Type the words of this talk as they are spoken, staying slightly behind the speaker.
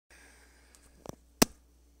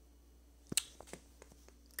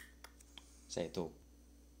Se ei tuu.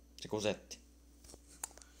 Se kusetti.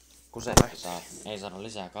 Kusetti saa. Ei saada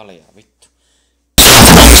lisää kaljaa, vittu.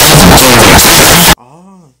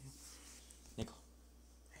 Niko.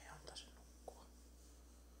 Ei antaisi nukkua.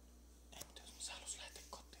 Eikö se halus lähteä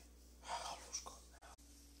kotiin? Halusko?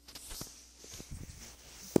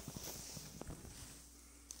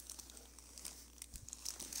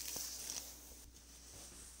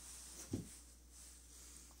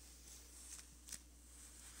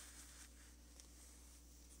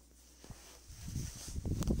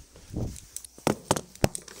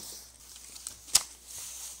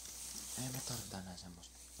 Ei me tarvita enää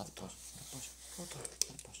semmoista. Ota pois. Ota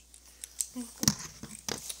pois.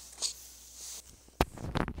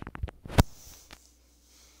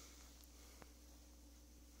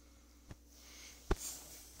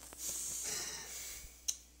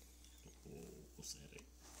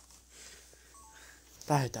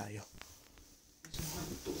 Lähetään jo.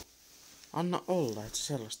 Anna olla, et sä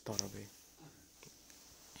sellaista tarvii.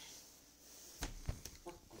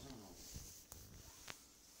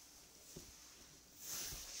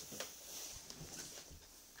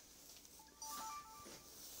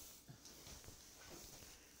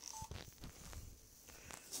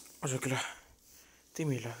 On se kyllä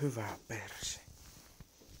Timillä hyvä perse.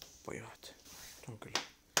 Pojat. Se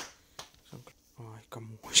on kyllä aika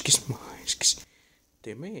maiskis.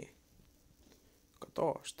 Timi.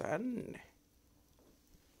 Katos tänne.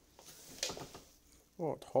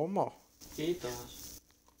 Oot homo. Kiitos.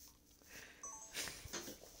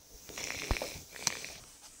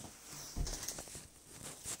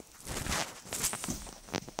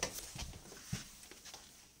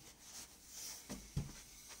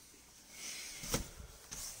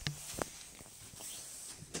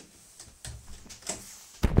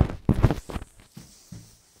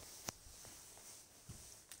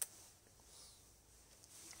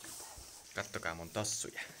 Kattokaa mun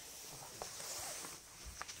tossuja.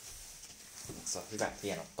 Se on hyvät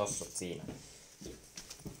hienot tossut siinä.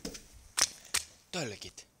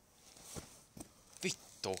 Tölkit.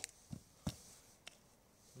 Vittu.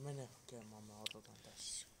 Mene hakemaan, mä odotan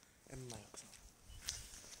tässä. En mä jaksa.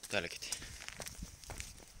 Tölkit.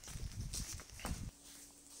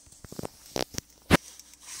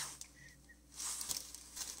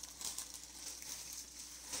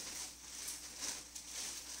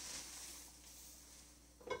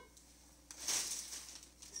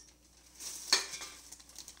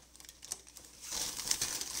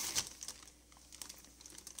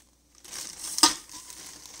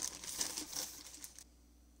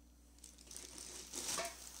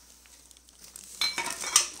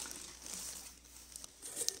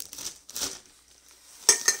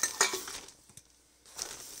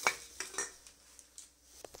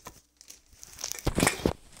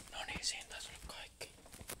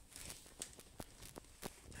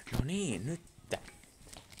 No niin, nyt.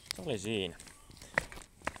 Se oli siinä.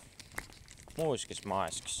 Muiskis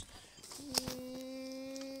maiskis.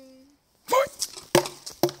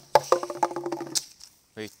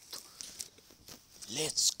 Vittu.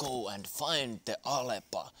 Let's go and find the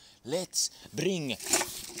Alepa. Let's bring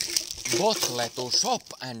bottle to shop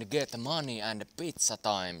and get money and pizza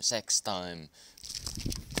time, sex time.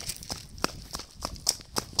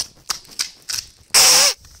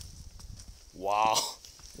 Wow.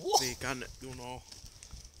 We can, you know.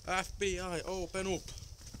 FBI, open up.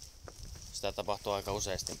 Sitä tapahtuu aika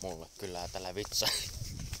useasti mulle, kyllä tällä vitsa.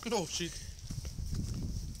 No shit.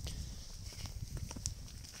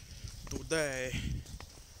 Today,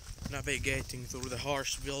 navigating through the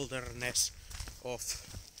harsh wilderness of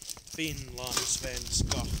Finland,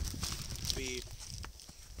 Svenska, we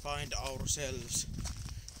find ourselves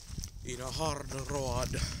in a hard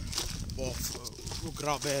road of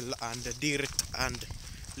gravel and dirt and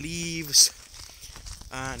leaves,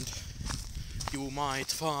 and you might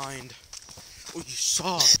find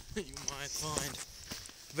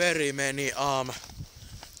very many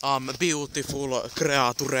beautiful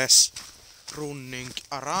creatures running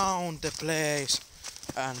around the place,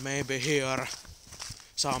 and maybe hear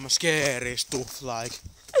some scary stuff like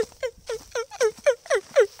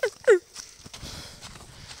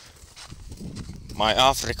My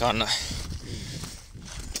African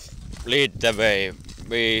lead the way.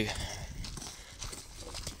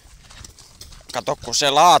 Kato, kun se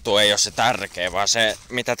laatu ei ole se tärkeä, vaan se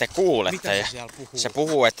mitä te kuulette. Mitä se siellä puhuu? Se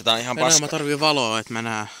puhuu, että tää on ihan paska. Mä tarvii valoa, että mä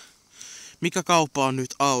näen. Mikä kauppa on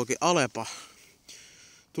nyt auki? Alepa.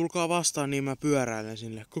 Tulkaa vastaan, niin mä pyöräilen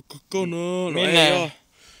sinne. Minne?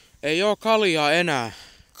 Ei oo kaljaa enää.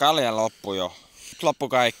 Kalja loppu jo. Loppu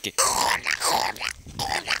kaikki.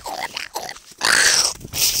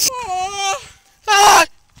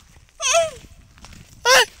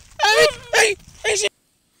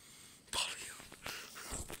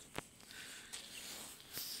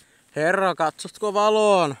 Herra, katsotko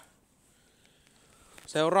valoon?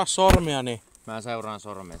 Seuraa sormiani. Mä seuraan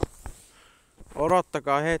sormet.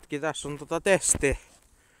 Odottakaa hetki, tässä on testi.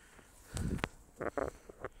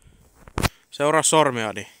 Seuraa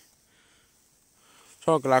sormiani.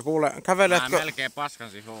 Se on kyllä kuule. Käveletkö? Mä melkein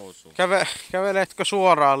paskansi housuun. Käveletkö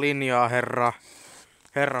suoraan linjaa, herra?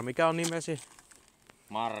 Herra, mikä on nimesi?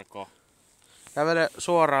 Marko. Kävele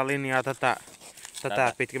suoraan linjaa tätä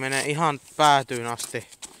pitkin. Menee ihan päätyyn asti.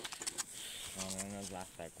 No nyt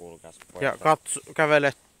lähtee kuulkaas pois. Ja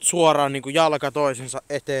kävele suoraan niinku jalka toisensa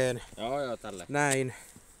eteen. Joo, tälle. Näin.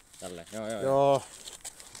 Tälle. Joo. Joo.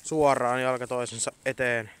 Suoraan jalka toisensa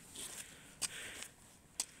eteen.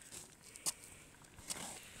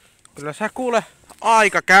 Kyllä sä kuule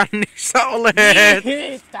aika kännissä olet.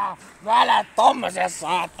 Hiittää! Mä älä tommosia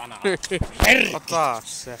saatana!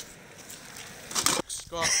 Taas se. 1,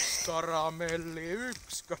 2 karamelli,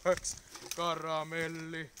 1, 2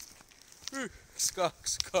 karamelli. 1,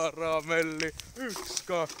 2 karamelli, 1,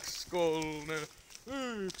 2, 3. 1,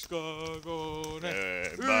 2, 3.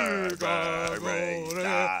 1, 2,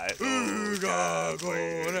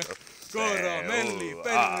 3. Karamelli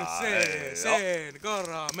perseeseen,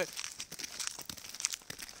 karamelli.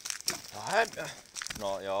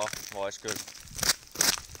 No joo, vois kyllä.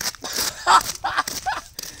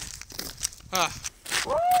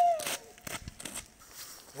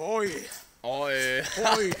 Oi. Oi. Oi.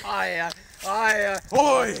 Ai.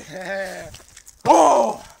 Oi.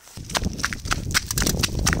 Oh.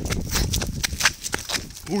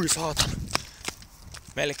 Ui saatana.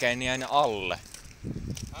 Melkein jäin alle.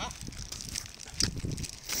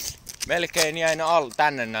 Melkein jäin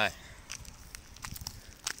tänne näin.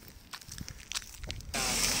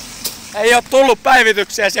 Ei oo tullut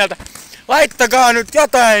päivityksiä sieltä. Laittakaa nyt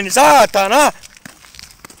jotain, saatana!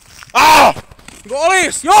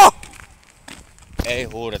 Olis jo! Ei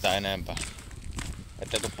huudeta enempää.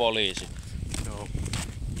 Ettei tuu poliisi. Joo.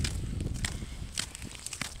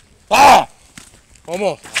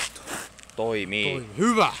 Homo. Toimii.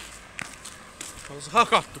 Hyvä. On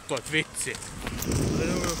hakattu toit vitsi.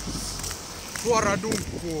 Suoraan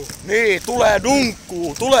dunkkuu. Niin, tulee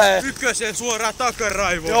dunkkuu, tulee. Ykköseen suoraan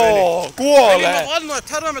takaraivoon. Joo, kuolee. Eli mä annoin,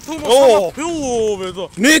 että hädämme Joo. tuumassa puu,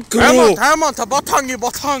 vitu. Nekru! Hämäntä batangi.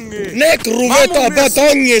 Nekru vetää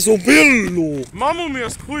batangi sun pilluun! Mamun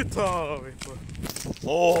mielestä huitaa, vitu.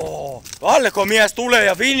 Valkomies tulee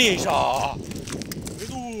ja vinisaa!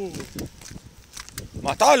 Vitu.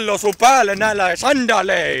 Mä tallo sun päälle näillä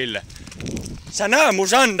sandaleille! Sä näe mun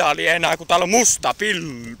sandaali enää, kun täällä on musta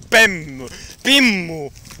pimmu!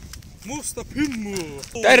 Musta pimmu.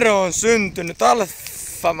 Tero on syntynyt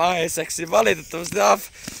alfamaiseksi, valitettavasti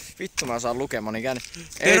Vittu mä saan lukemani käänne.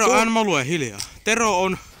 Tero, mä luen hiljaa. Tero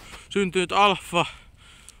on syntynyt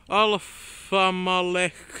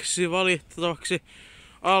alfamalleksi, valitettavaksi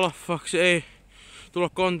alfaksi ei tulla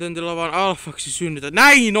kontentilla, vaan alfaksi synnytä.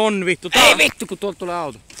 Näin on vittu! Ei vittu, kun tuolta tulee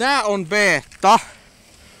auto. Tää on beta.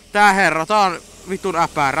 Tää herra, tää on vitun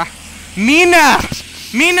äpärä.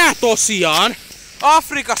 Minä tosiaan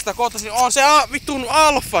Afrikasta kotoisin on se vitun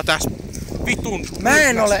alfa tässä. Vitun. Mä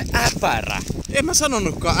en ole äpärä. En mä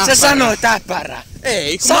sanonutkaan äpärä. Sä sanoit äpärä.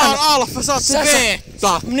 Ei, kun mä oon alfa, sä oot se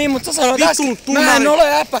beta. Niin, mutta sä sanoit Vitun äsken. Mä en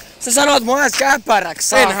ole äpärä. Sä sanoit mun äsken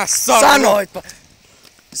äpäräksi. Enhän sano. Sanoitpa.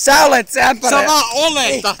 Sä olet se äpärä. Sä vaan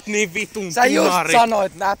oletat niin vitun Sä just tunari.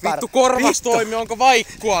 sanoit näpärä. Vittu korvas toimi, onko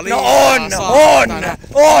vaikkua liikaa? No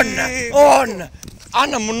on.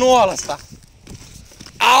 Anna mun nuolasta.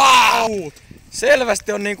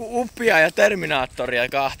 Selvästi on niinku Uppia ja Terminaattoria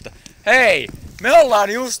kahta. Hei, me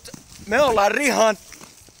ollaan Rihan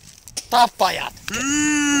tappajat.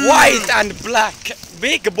 White and black,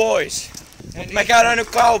 big boys. Mut me käydään nyt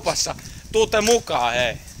kaupassa. Tuutte mukaan,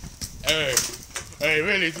 hei. Ei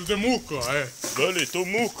veli, tuu mukaan, ei. Veli, tuu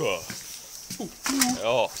mukaan.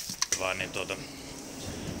 Joo, vaan niin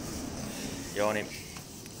Joo niin.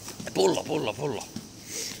 Pullo.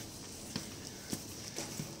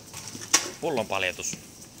 Pullon paljatus.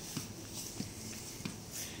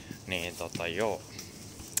 Niin joo.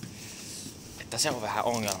 Että se on vähän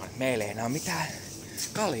ongelma, että meillä ei enää ole mitään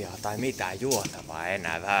kaljaa tai mitään juotavaa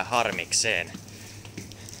enää, vähän harmikseen.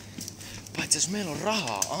 Paitsi jos meillä on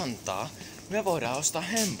rahaa antaa, me voidaan ostaa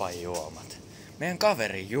hempan juomat. Meidän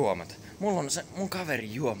kaverin juomat. Mulla on se mun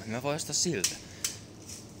kaverin juomat, me voi ostaa siltä.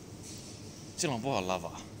 Silloin voi olla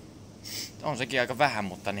lavaa. On sekin aika vähän,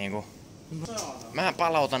 mutta niinku... Mä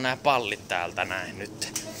palautan nää pallit täältä näin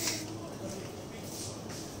nyt.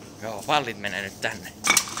 Joo, pallit menee nyt tänne.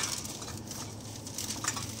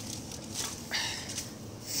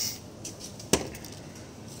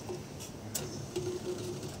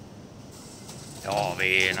 Joo,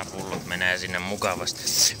 viinapullot menee sinne mukavasti.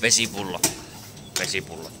 Vesipullot.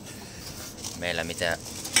 Vesipullot. Meillä mitä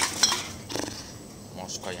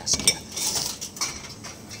moskojaskia.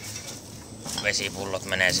 Vesipullot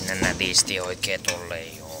menee sinne nätisti oikein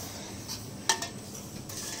tolleen, joo.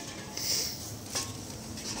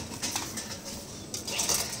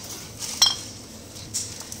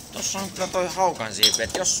 Tossa on kyllä toi haukan siipi,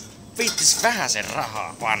 et jos viittis vähäsen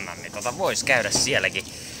rahaa panna, niin vois käydä sielläkin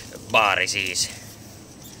baari siis.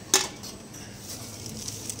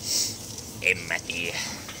 En mä tiedä.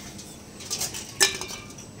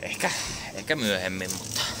 Ehkä myöhemmin,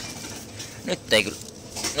 mutta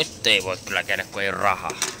nyt ei voi kyllä käydä, kun ei oo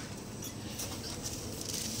rahaa.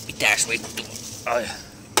 Mitäs vittu? Ai.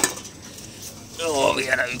 Joo,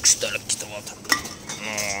 vielä yksi tölkki tuolta.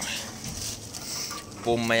 No.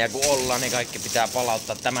 Pummeja kun ollaan, niin kaikki pitää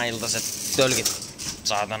palauttaa tämän iltaiset tölkit,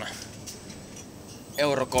 saatana.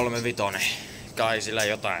 Euro 35. Kai sillä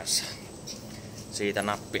jotain saa. Siitä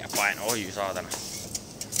nappia paino. Oi saatana.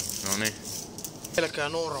 Noniin. Pelkkää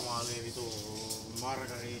normaalia vitu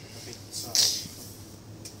margarita pizzaa.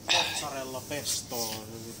 Mozzarella pestoa,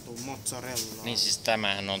 vittu mozzarella. Niin siis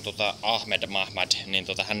tämähän on Ahmed Mahmad, niin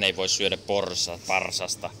hän ei voi syödä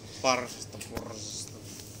parsasta. Parsasta.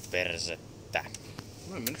 Persettä.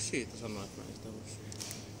 Mä en mennyt siitä sanoa, että mä en sitä voi syödä.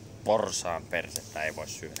 Porsaan persettä ei voi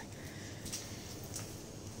syödä.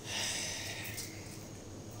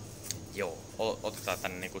 Joo, otetaan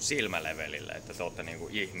tänne niinku silmälevelille, että te ootte niinku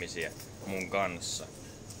ihmisiä mun kanssa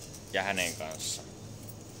ja hänen kanssa.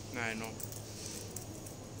 Näin on.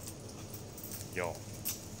 Joo.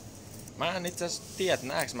 Mä en itse asiassa tiedä,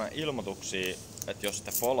 näeks mä ilmoituksia, että jos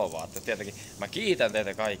te followaatte. Tietenkin mä kiitän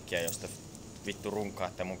teitä kaikkia, jos te vittu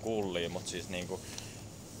runkkaatte mun kulliin, mut siis niinku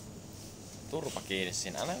turpa kiinni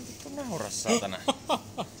siinä. Älä vittu naura saatana.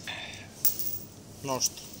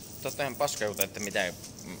 Nosto. Tosta ihan paskajuta, että mitä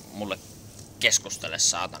mulle keskustele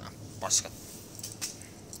saatana. Paskat.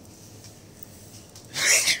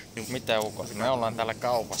 Mitä ukot? Me ollaan täällä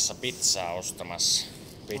kaupassa pizzaa ostamassa.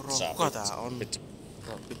 Pizzaa. Kuka tää on?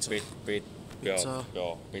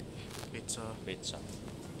 Pizza.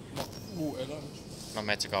 No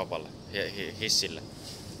meet se kaupalle. Hissille.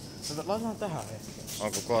 Laitetaan tähän hetken.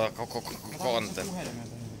 Onko content?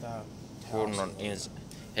 Kunnon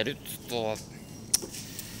ja nyt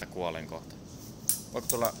kuolen kohta. Voiko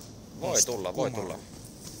tulla? Voi tulla.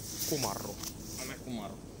 Kumarru. Anna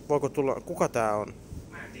kumarru. Voiko tulla? Kuka tää on?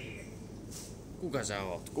 Mä en tiedä. Kuka sä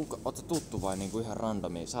oot? Oot tuttu vai niinku ihan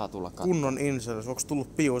randomi? Saa tulla katsomaan. Kunnon inselös. Onks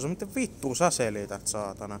tullut piusa? Miten vittua sä selität,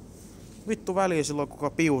 saatana? Vittu väliä silloin, kuka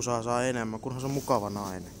piusaa saa enemmän, kunhan se on mukava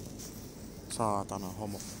nainen. Saatana,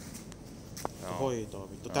 homo. Hoitoa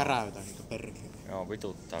vittu. Täräytää niitä perkele. Joo,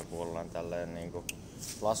 vituttaa kun ollaan tälleen niinku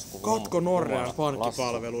lasku. Katko Nordean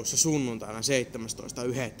pankkipalveluissa sunnuntaina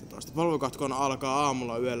 17.11. Palvelukatko alkaa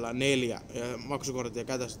aamulla yöllä 4 ja maksukortit ja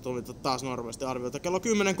käteiset tuli taas normaalisti arviolta kello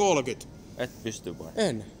 10.30. Et pysty vai?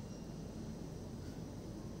 En.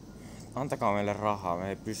 Antakaa meille rahaa, me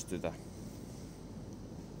ei pystytä.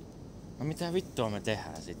 No mitä vittua me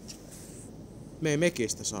tehdään sitten? Me ei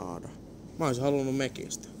mekistä saada. Mä oisin halunnut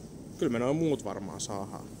mekistä. Kyllä me noin muut varmaan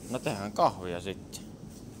saadaan. No tehdään kahvia sitten.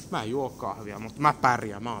 Mä en juo kahvia, mutta mä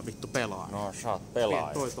pärjään. Mä oon vittu pelaaja. No sä oot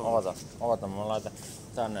pelaaja. Oota, mä laitan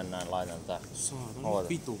tänne näin, laitan tää. Saadaan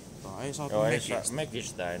vituttaa. Ei saatu joo, mekistä.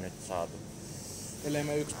 Mekistä ei nyt saatu. Ellei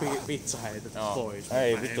me yksi pizza heitetä pois.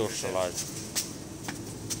 Ei vitussa laita.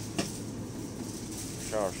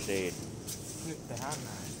 Sure seed. Nyt tehdään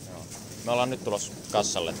näin. Joo. Me ollaan nyt tulossa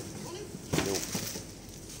kassalle. Juu.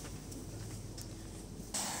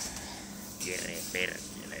 Jere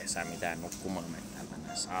perkele, sä mitään nukkumaan menet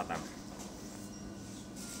täältä saatana.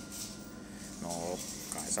 No,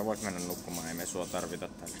 kai sä voit mennä nukkumaan, ei me sua tarvita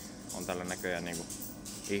täällä. On täällä näköjään niinku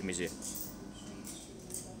ihmisiä.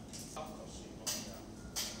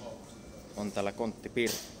 On täällä kontti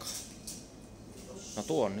Pirkka. No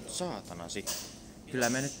tuo on nyt saatana sit. Kyllä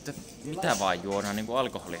me nyt mitä vaan juodaan niinku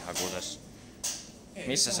alkoholihakuisessa.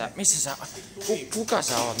 Missä sä? Kuka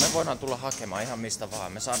sä oot? Me voidaan tulla hakemaan ihan mistä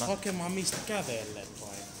vaan. Me saadaan... Hakemaan mistä kävellet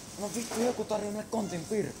vai? No vittu, joku tarjoaa meille kontin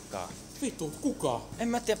Pirkkaa. Vittu, kuka? En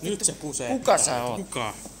mä tiedä. Nyt se kusee. Kuka sä oot?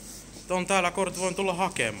 Kuka? On täällä kortti, voin tulla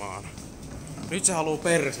hakemaan. Nyt se haluu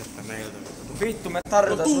persettä meiltä. Vittu, me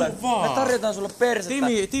tarjotaan sulle persettä.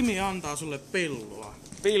 Timi antaa sulle pillua.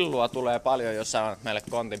 Pillua tulee paljon, jos sä annat meille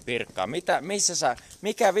kontin Pirkkaa. Missä sä?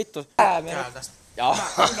 Mikä vittu? Tykkää tästä. Joo.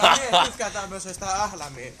 Tykkää myös sitä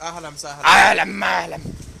ähläm.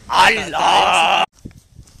 Allah!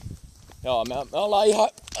 Joo, me ollaan ihan...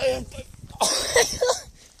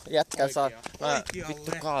 Jätkä saa... Mä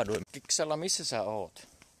vittu kaaduin. Kiksella, missä sä oot?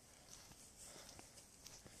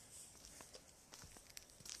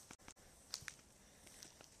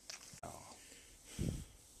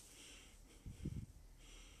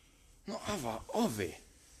 Avaa ovi.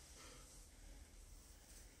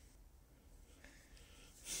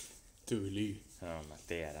 Tyyli. Joo, mä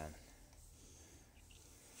tiedän.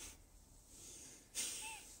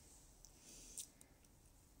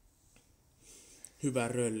 Hyvä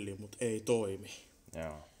rölli, mut ei toimi.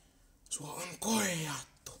 Joo. Sua on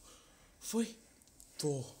koijattu. Voi.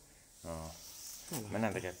 Tuo. Joo.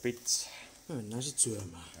 Mennään tekemään pizzaa. Mennään sit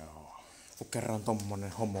syömään. Joo. Kun kerran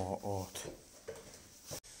tommonen homo oot.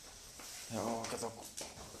 Joo, kato kun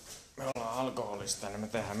me ollaan alkoholista, niin me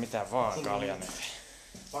tehdään mitä vaan kaljan eteen.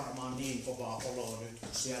 Varmaan niin kovaa oloa nyt, kun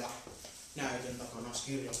siellä näytön takana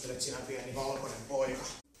kirjoittelet sinä pieni valkoinen poika.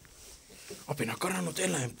 Apina karannut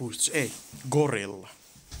eläinpuistossa. Ei, gorilla.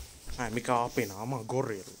 Mä en mikään apina, mä oon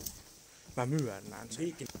gorilla. Mä myönnän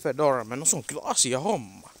sen. Fedorman, no se on kyllä asia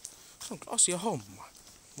homma. Se on kyllä asia homma.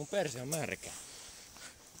 Mun perse on märkä.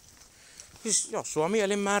 Siis jos sua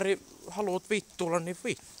mielinmäärin haluut vittuilla, niin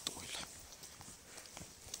vittuilla.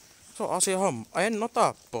 Se on asia homma. En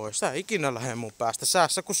ota pois. Sä ikinä lähde mun päästä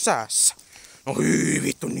säässä kuin säässä. No hyi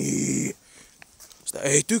vittu niin. Sitä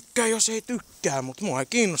ei tykkää, jos ei tykkää, mut mua ei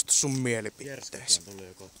kiinnosta sun mielipiteesi. Tuli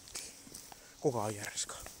jo kotiin. Kuka on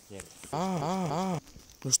Jerska? Jerska.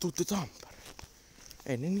 Jos tuutti Tampere.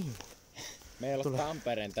 Ei niin. Me ei ole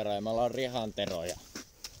Tampereen teroja, me ollaan Rihan teroja.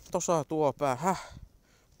 Tosa tuo pää. Häh?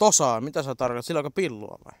 Tosaa? Mitä sä tarkoitat? Sillä onko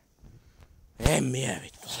pillua vai? En mie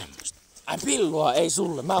vittu semmoista. Ai pillua ei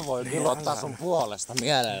sulle, mä voin kyllä ottaa sun puolesta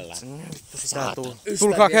mielellä. Vittu sitä tuu.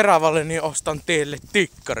 Tulkaa Keravalle, niin ostan teille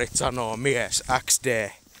tikkarit, sanoo mies XD.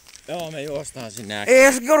 Joo, me juostaan sinne. Ei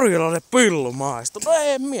edes gorillalle pillu maistu. No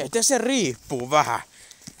en mieti, se riippuu vähän.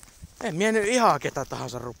 En mie nyt ihan ketä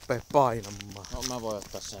tahansa ruppee painamaan. No mä voin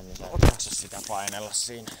ottaa sen, niin sä sitä painella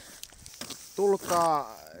siinä.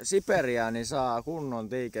 Tulkaa Siperiaan, niin saa kunnon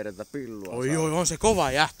tiikeriltä pillua. Oi, on se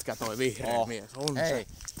kova jätkä toi vihreä mies. On Ei. se.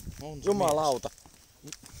 On se Jumalauta.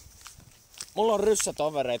 Mulla on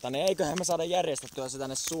ryssätovereita, niin eiköhän me saada järjestettyä se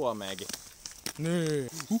tänne Suomeenkin. Niin.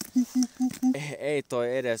 Ei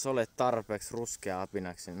toi edes ole tarpeeksi ruskea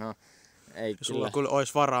apinaksi. No, ei Sulla kyllä. kyllä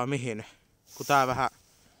ois varaa mihin. Kun tää vähän...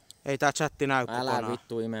 Ei tää chatti näy Älä kokonaan.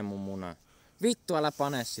 vittu ime mun munaa. Vittu, älä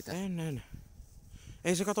pane sitä. En.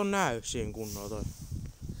 Ei se kato näy siinä kunnolla toi.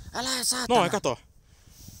 Älä saatana. Noin, kato.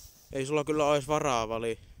 Ei sulla kyllä ois varaa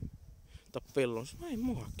valita pillun. Ei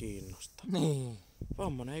mua kiinnosta. Niin.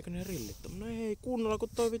 Vammonen, eikö ne rillittä? No ei kunnolla, kun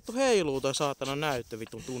toi vittu heiluu toi saatana näyttö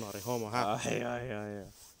vittun tunari homo. Ai.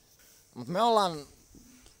 Mut me ollaan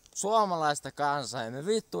suomalaista kansaa ja me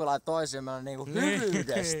vittuillaan toisiamme niinku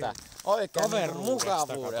hyvyydestä. Oikein niinku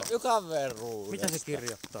mukavuudesta. Kaveruudesta. Mitä se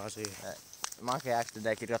kirjoittaa siihen? Make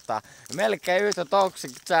XTD kirjoittaa melkein yhtä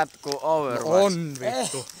toxic chat kuin Overwatch. No on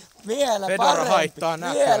vittu. Vielä Fedora parempi. haittaa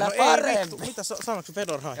näköä. Vielä No ei parempi. vittu. Mitä sanoks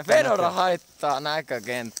Fedora haittaa Ja Fedora näköä? haittaa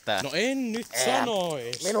näkökenttää. No en nyt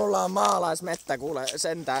sanois. Minulla on maalaismettä, kuule,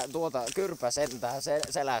 sentään, kyrpä sentään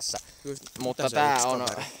selässä. Just, Mutta mitä se tää yksi on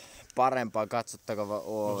kaveri? parempaa katsottavaa No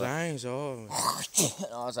Over. näin se on.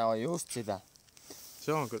 No se on just sitä.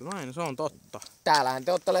 Se on kyllä, näin se on totta. Täällähän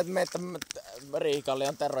te ootte meitä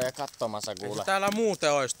Riikallion teroja katsomassa, Ei kuule. se täällä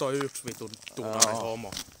muuten ois toi yksi vitun tunari Joo.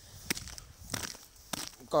 homo.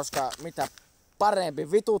 Koska mitä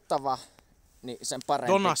parempi vituttava, niin sen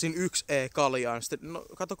parempi. Donasin 1 kaljaan. Sitten, no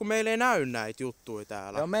kato kun meillä ei näy näitä juttuja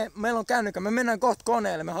täällä. Joo, meillä on kännykkä. Me mennään kohta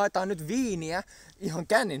koneelle. Me haetaan nyt viiniä ihan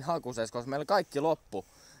kännin hakuses, koska meillä kaikki loppu.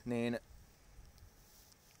 Niin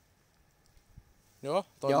Joo,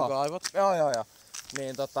 toimiko aivot? Joo.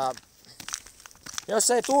 Niin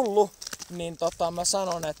jos ei tullu, niin mä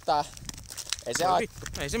sanon, että ei se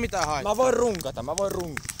Vittu, ei se mitään haittaa. Mä voin runkata.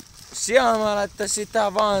 Siellä että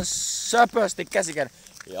sitä vaan söpösti käsikäden.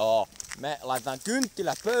 Joo, me laitetaan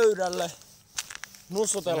kynttilä pöydälle.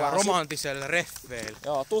 Nussutellaan romantiselle rehveille.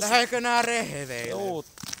 Joo, Lähdekö nää rehveille? Joo,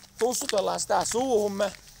 tussutellaan sitä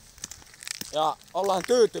suuhumme. Ja ollaan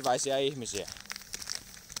tyytyväisiä ihmisiä.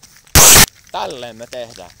 Tälleen me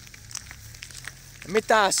tehdään.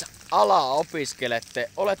 Mitäs alaa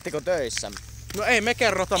opiskelette? Oletteko töissä? No ei me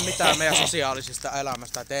kerrota mitään meidän sosiaalisesta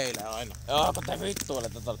elämästä teille aina. Joo, kun te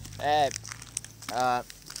vittuilette tuolla. Ei.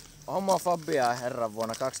 Homofobia herran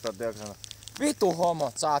vuonna 2009. Vitu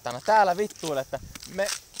homot, saatana. Täällä vittuilette. Me...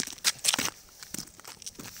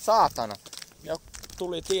 Saatana. Ja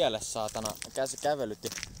tuli tielle, saatana. Kävelytti.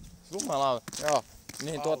 Jumala, joo.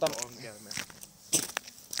 Niin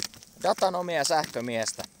datan omia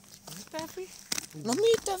sähkömiestä. Mitä vittu? No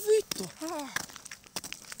mitä vittu?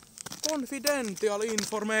 Confidential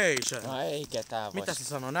information. No ei ketään vois. Mitä se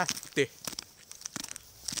sanoo? Nätti.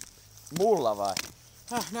 Mulla vai?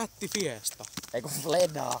 Nätti fiesta. Eiku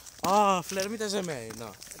Fledaa. Flair, mitä se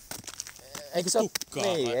meinaa? Eikö se oo? tukkaa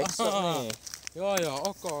Niin, vai? eikö se oo niin? Joo,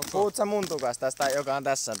 ok. Puhut sä mun tukas tästä, joka on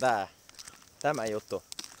tässä tämä juttu.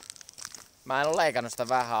 Mä en oo leikannut sitä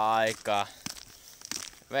vähän aikaa.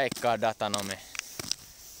 Veikkaa Datanomi.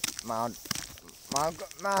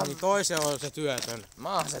 Niin toisen on se työtön.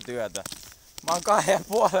 Mä oon se työtön. Mä oon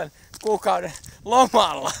 2,5 kuukauden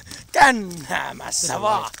lomalla kännäämässä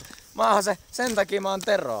vaan. Mä oon sen takia mä oon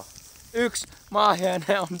Tero. Yksi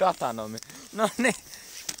maahiainen on Datanomi. No niin,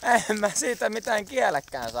 en mä siitä mitään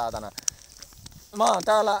kielekään saatana. Mä oon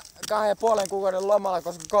täällä 2,5 kuukauden lomalla,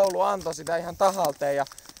 koska koulu antoi sitä ihan tahalteen ja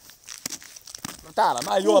täällä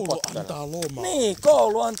mä juopottelen. Koulu antaa lomaa. Niin,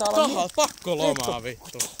 koulu antaa lomaa. Pakko lomaa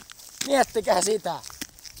vittu. Miettikää sitä.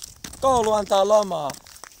 Koulu antaa lomaa.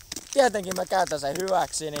 Tietenkin mä käytän sen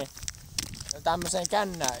hyväkseni. Tämmöseen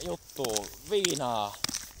juttuun. Viinaa.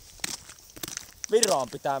 Viroon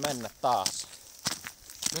pitää mennä taas.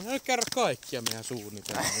 Mä en kerro kaikkia meidän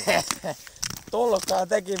suunnitelmia. Tulkaa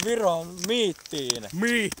teki Viroon miittiin.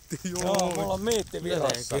 Miitti, Joo, mulla on miitti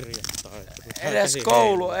Virossa. Kirjoittaa. Edes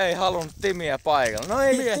koulu ei halunnut Timiä paikalla. No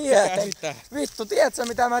ei tiedä. Vittu, tiedätkö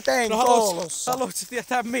mitä mä tein koulussa? Haluatko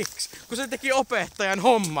tietää miksi? Kun se teki opettajan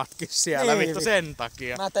hommatkin siellä Niin, vittu sen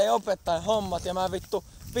takia. Mä tein opettajan hommat ja mä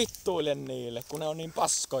vittuilen niille, kun ne on niin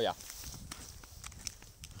paskoja.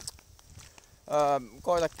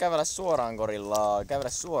 Koita kävellä suoraan gorillaa. Kävellä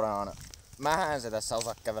suoraan. Mähän se tässä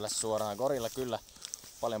osaa kävellä suoraan. Gorilla kyllä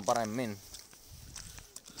paljon paremmin.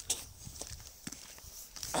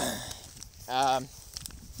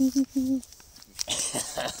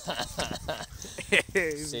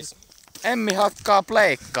 Siis Emmi hakkaa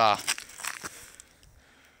pleikkaa.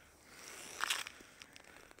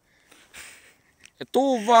 Ja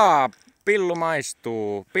tuu vaan, pillu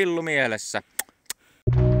maistuu, pillu mielessä.